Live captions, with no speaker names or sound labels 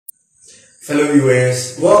Fellow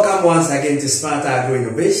viewers, welcome once again to Smart Agro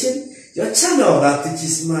Innovation, your channel that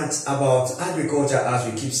teaches smart about agriculture,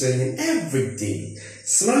 as we keep saying every day.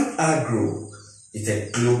 Smart Agro is a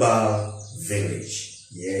global village.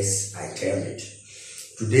 Yes, I tell it.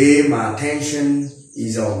 Today my attention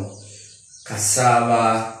is on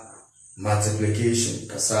cassava multiplication,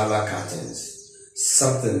 cassava cuttings.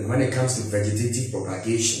 Something when it comes to vegetative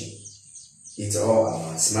propagation, it's all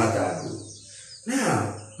about Smart Agro.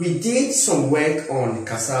 Now, we did some work on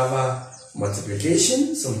cassava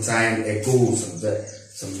multiplication some time ago,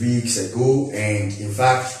 some weeks ago, and in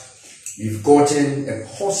fact, we've gotten a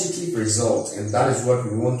positive result, and that is what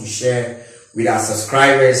we want to share with our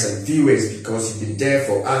subscribers and viewers, because you've been there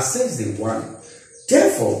for us since day one.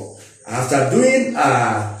 Therefore, after doing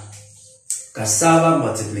cassava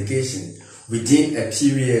multiplication within a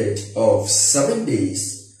period of 7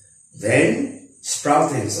 days, then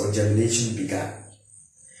sproutings or germination began.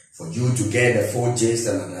 For you to get a full gist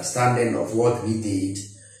and understanding of what we did,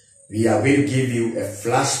 we are going to give you a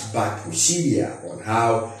flashback procedure on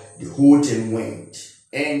how the whole thing went.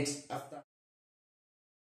 And after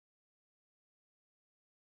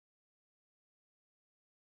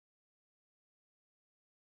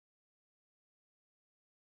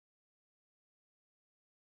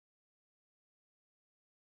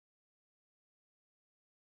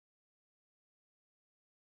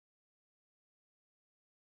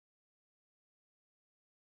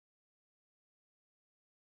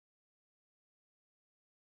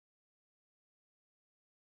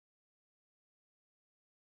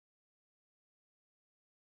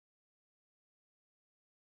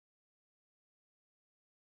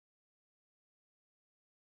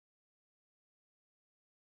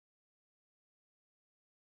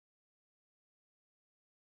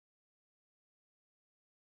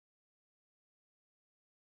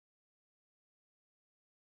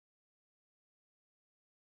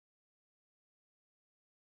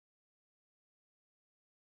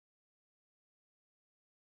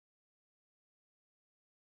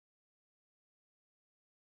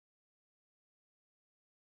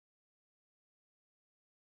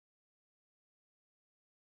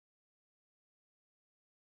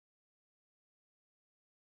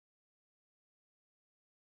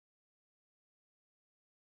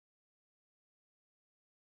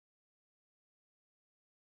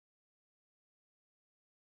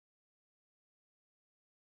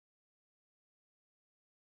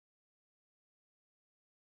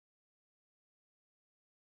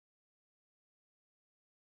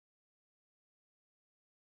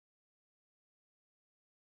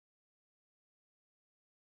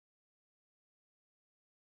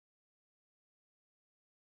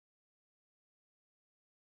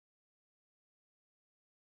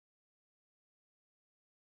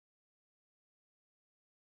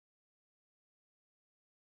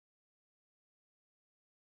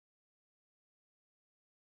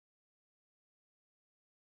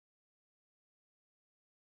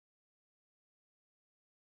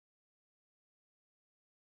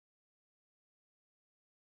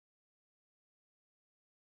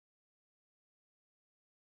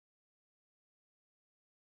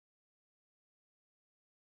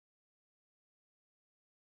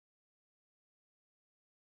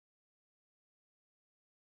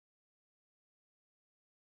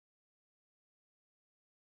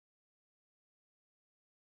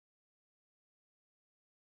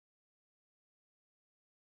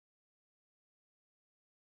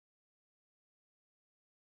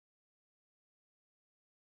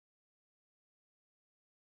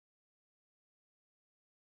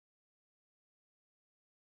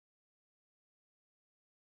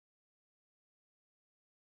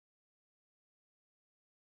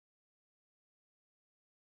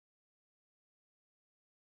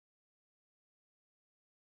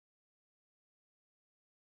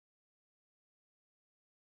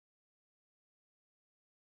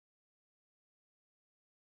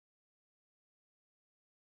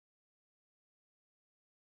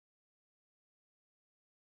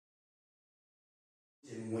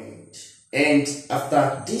went. And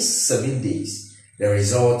after these 7 days, the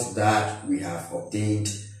result that we have obtained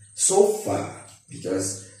so far,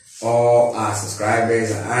 because all our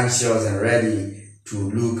subscribers are anxious and ready to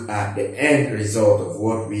look at the end result of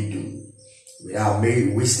what we do. Without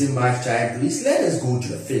wasting much time, please let us go to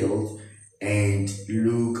the field and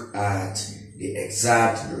look at the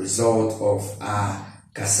exact result of our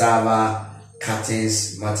cassava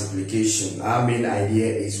cuttings multiplication. Our main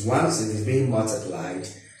idea is, once it is being multiplied,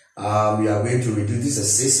 we are going to reduce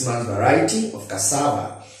this a 6-month variety of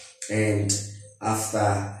cassava, and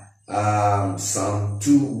after some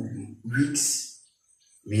 2 weeks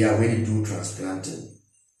we are going to do transplanting,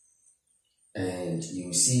 and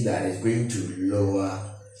you see that it's going to lower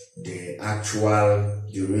the actual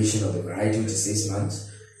duration of the variety, which is 6 months.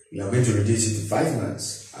 We are going to reduce it to 5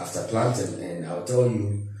 months after planting, and I'll tell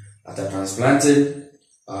you, after transplanting,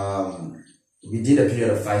 within a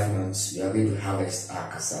period of 5 months, we are going to harvest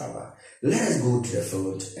our cassava. Let us go to the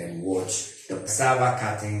field and watch the cassava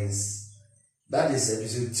cuttings. That is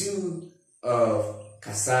episode 2 of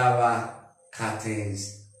cassava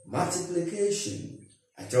cuttings multiplication.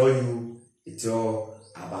 I tell you, it's all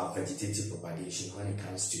about vegetative propagation when it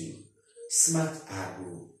comes to smart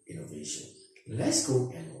agro innovation. Let's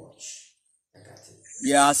go and watch the cutting.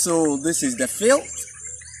 Yeah, so this is the field,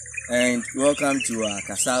 and welcome to our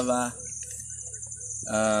cassava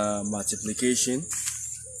multiplication.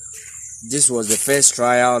 This was the first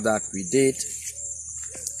trial that we did,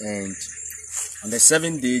 and on the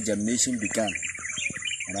 7th day germination began.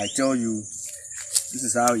 And I tell you, this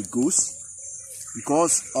is how it goes.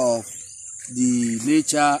 Because of the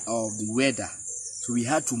nature of the weather, so we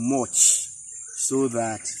had to mulch so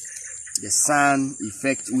that the sun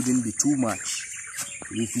effect wouldn't be too much.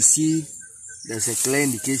 If you see, there's a clear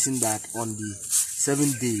indication that on the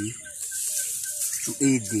 7th day to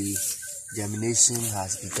 8th day germination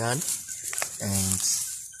has begun, and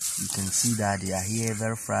you can see that they are here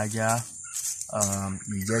very fragile.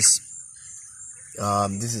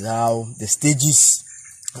 This is how the stages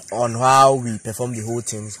on how we perform the whole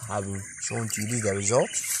things have been shown to you. This is the result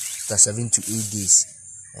after 7 to 8 days,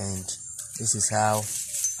 and this is how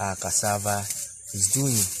our cassava is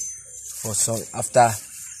doing. For some, after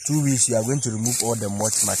 2 weeks, we are going to remove all the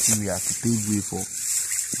mulch material to pave way for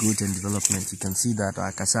growth and development. You can see that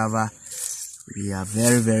our cassava, we are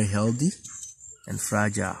very healthy and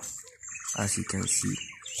fragile. As you can see,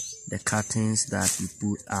 the cuttings that we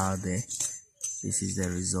put out there, this is the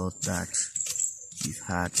result that we've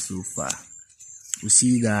had so far. We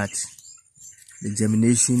see that the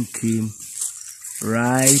germination came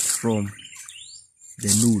right from the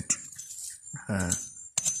node,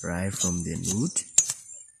 right from the node.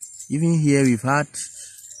 Even here we've had,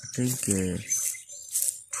 I think,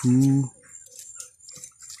 2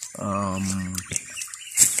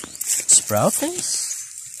 sproutings.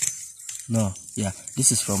 No, yeah,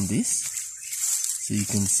 this is from this. So you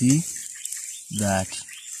can see that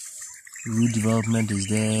root development is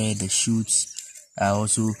there. The shoots are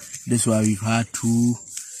also, this is why we've had 2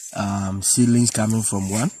 seedlings coming from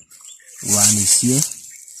one is here,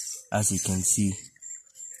 as you can see,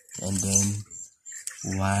 and then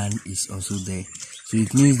one is also there. So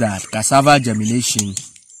it means that cassava germination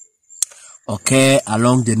occur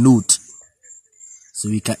along the node, so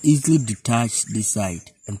we can easily detach this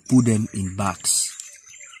side and put them in bags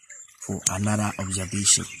for another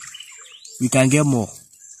observation. We can get more.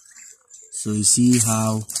 So you see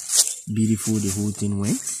how beautiful the whole thing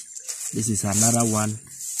went. This is another one.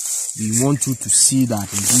 We want you to see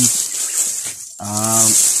that indeed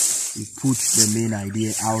we put the main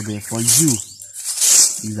idea out there for you.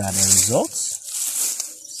 These are the results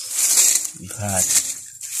we've had.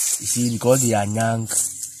 You see, because they are young,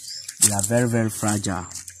 they are very fragile.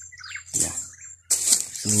 Yeah.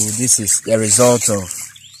 So this is the result of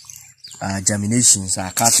germinations.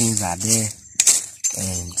 Our cuttings are there,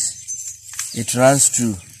 and it runs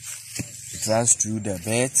through the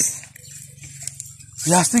beds.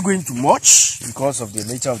 We are still going to mulch because of the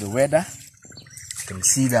nature of the weather. You can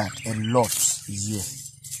see that a lot is here.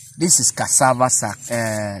 This is cassava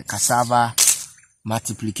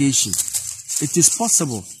multiplication. It is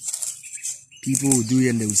possible. People will do it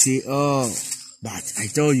and they will say, oh, but I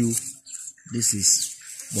tell you, this is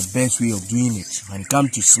the best way of doing it. When it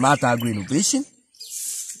comes to smart agro innovation,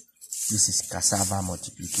 this is cassava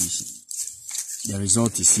multiplication. The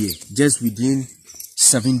result is here. Just within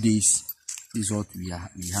 7 days, this is what we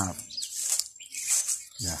have.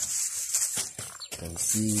 Yeah. You can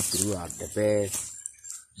see throughout the bed.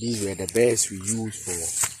 These were the beds we used for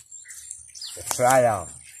the trial.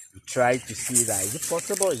 We tried to see that is it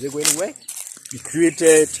possible? Is it going to work? We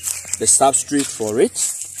created the substrate for it,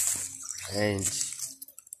 and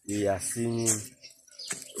we are seeing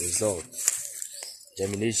results.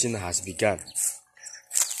 Germination has begun.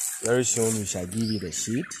 Very soon we shall give it a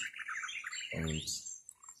shade, and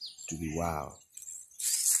to be wow.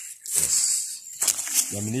 Yes,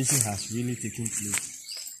 germination has really taken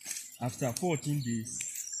place. After 14 days,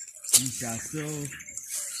 we shall still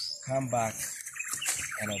come back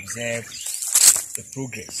and observe the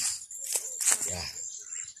progress. Yeah.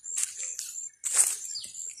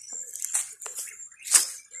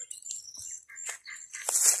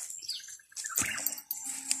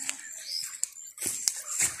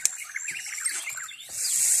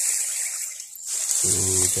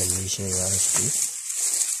 germination recipe.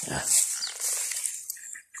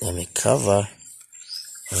 Let me cover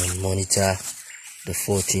and monitor the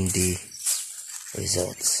 14-day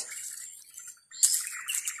results.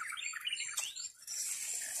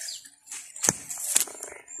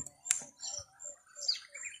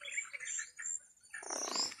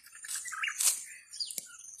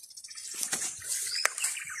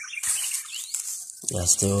 We are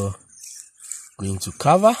still going to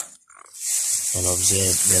cover and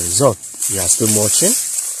observe the result. We are still watching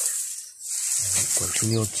and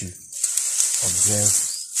continue to observe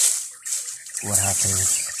what happens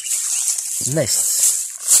next.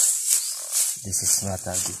 This is Smart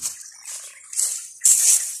Agro.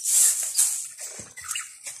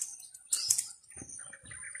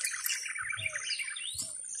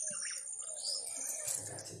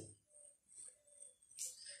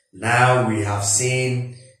 Now we have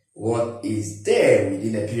seen what is there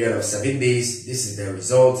within a period of 7 days. This is the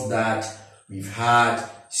result that we've had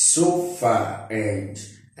so far, and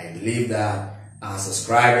I believe that our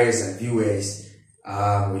subscribers and viewers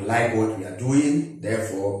will like what we are doing.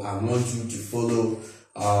 Therefore, I want you to follow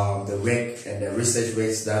the work and the research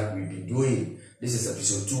works that we've been doing. This is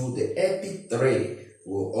episode 2. The EP3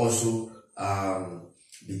 will also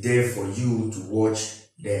be there for you to watch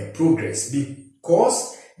the progress,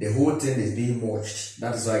 because the whole thing is being watched.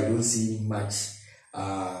 That is why you don't see much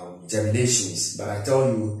germinations. But I tell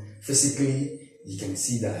you, physically, you can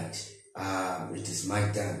see that it is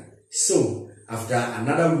much done. So, after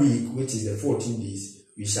another week, which is the 14 days,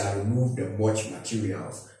 we shall remove the mulch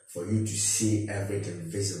materials for you to see everything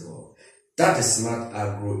visible. That is Smart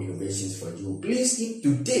Agro Innovations for you. Please, if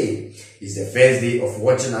today is the first day of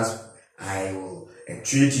watching us, I will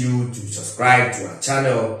entreat you to subscribe to our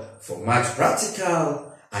channel for much practical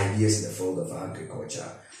ideas in the field of agriculture.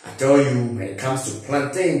 I tell you, when it comes to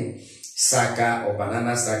plantain sucker or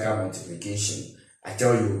banana sucker multiplication, I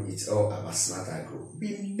tell you, it's all about Smart Agro.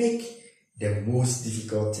 We make the most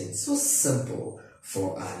difficult things so simple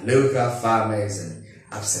for our local farmers and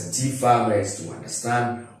absentee farmers to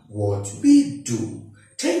understand what we do.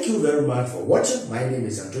 Thank you very much for watching. My name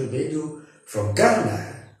is Antonio Bedu from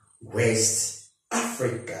Ghana, West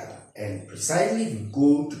Africa. And precisely, if you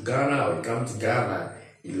go to Ghana or you come to Ghana,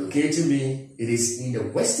 you locate me, it is in the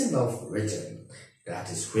Western North region.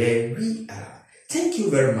 That is where we are. Thank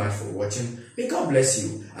you very much for watching. May God bless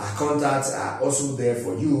you. Our contacts are also there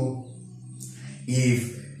for you.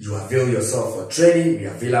 If you avail yourself for training, we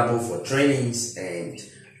are available for trainings and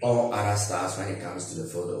all other stuff when it comes to the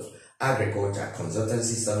field of agriculture,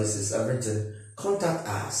 consultancy services, everything. Contact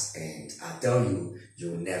us, and I tell you,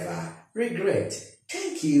 you'll never regret.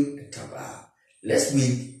 Thank you, Taba. Let's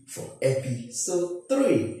wait for episode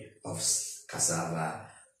 3 of Cassava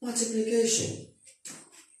multiplication.